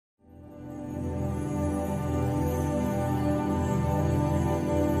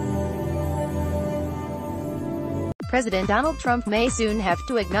President Donald Trump may soon have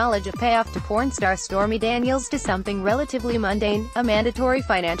to acknowledge a payoff to porn star Stormy Daniels to something relatively mundane, a mandatory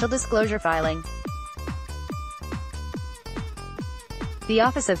financial disclosure filing. The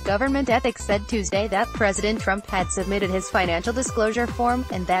Office of Government Ethics said Tuesday that President Trump had submitted his financial disclosure form,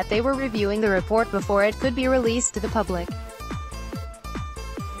 and that they were reviewing the report before it could be released to the public.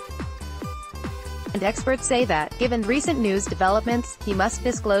 And experts say that, given recent news developments, he must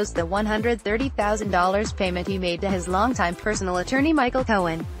disclose the $130,000 payment he made to his longtime personal attorney Michael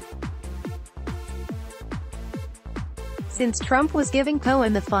Cohen. Since Trump was giving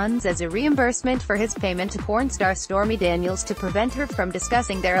Cohen the funds as a reimbursement for his payment to porn star Stormy Daniels to prevent her from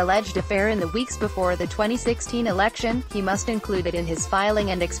discussing their alleged affair in the weeks before the 2016 election, he must include it in his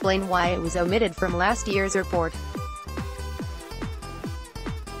filing and explain why it was omitted from last year's report.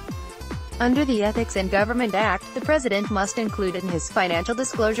 Under the Ethics and Government Act, the president must include in his financial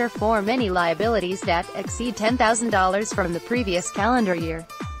disclosure form any liabilities that exceed $10,000 from the previous calendar year.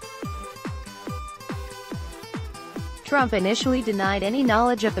 Trump initially denied any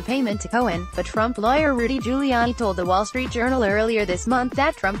knowledge of the payment to Cohen, but Trump lawyer Rudy Giuliani told the Wall Street Journal earlier this month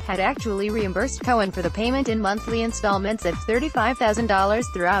that Trump had actually reimbursed Cohen for the payment in monthly installments of $35,000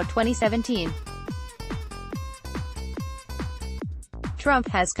 throughout 2017. Trump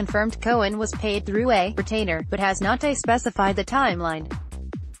has confirmed Cohen was paid through a retainer, but has not specified the timeline.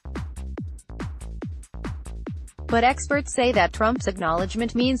 But experts say that Trump's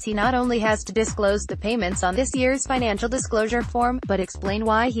acknowledgement means he not only has to disclose the payments on this year's financial disclosure form, but explain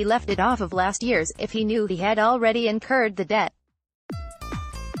why he left it off of last year's, if he knew he had already incurred the debt.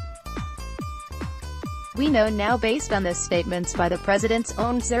 We know now based on the statements by the president's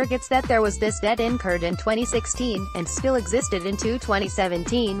own surrogates that there was this debt incurred in 2016, and still existed into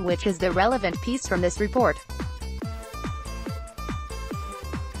 2017, which is the relevant piece from this report.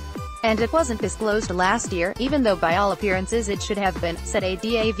 And it wasn't disclosed last year, even though by all appearances it should have been, said a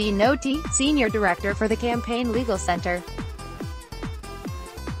Dav Noti, senior director for the Campaign Legal Center.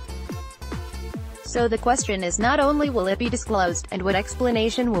 So the question is not only will it be disclosed, and what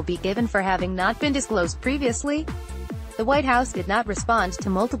explanation will be given for having not been disclosed previously. The White House did not respond to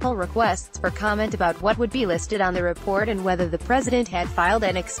multiple requests for comment about what would be listed on the report and whether the president had filed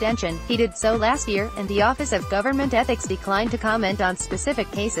an extension. He did so last year, and the Office of Government Ethics declined to comment on specific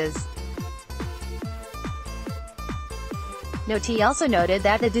cases. Noti also noted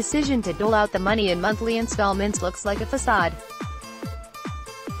that the decision to dole out the money in monthly installments looks like a facade.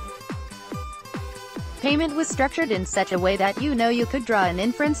 Payment was structured in such a way that you could draw an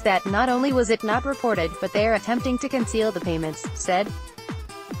inference that not only was it not reported, but they're attempting to conceal the payments, said.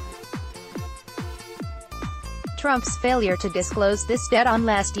 Trump's failure to disclose this debt on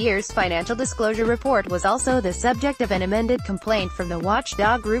last year's financial disclosure report was also the subject of an amended complaint from the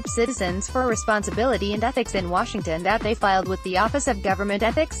watchdog group Citizens for Responsibility and Ethics in Washington that they filed with the Office of Government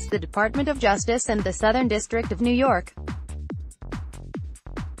Ethics, the Department of Justice and the Southern District of New York.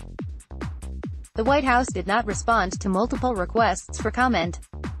 The White House did not respond to multiple requests for comment.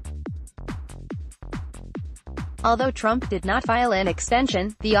 Although Trump did not file an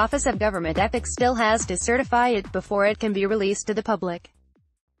extension, the Office of Government Ethics still has to certify it before it can be released to the public.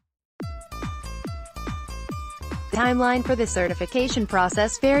 The timeline for the certification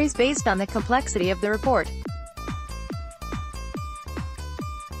process varies based on the complexity of the report.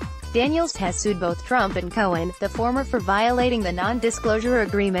 Daniels has sued both Trump and Cohen, the former for violating the non-disclosure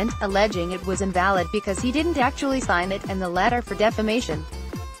agreement, alleging it was invalid because he didn't actually sign it, and the latter for defamation.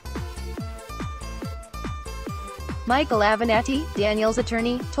 Michael Avenatti, Daniels'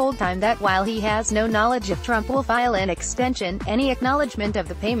 attorney, told Time that while he has no knowledge if Trump will file an extension, any acknowledgement of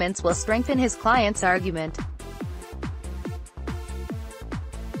the payments will strengthen his client's argument.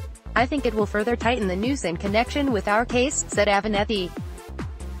 I think it will further tighten the noose in connection with our case, said Avenatti.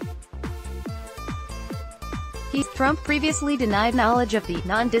 Trump previously denied knowledge of the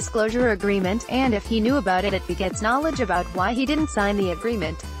non-disclosure agreement, and if he knew about it, it begets knowledge about why he didn't sign the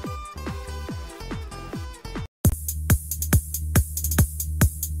agreement.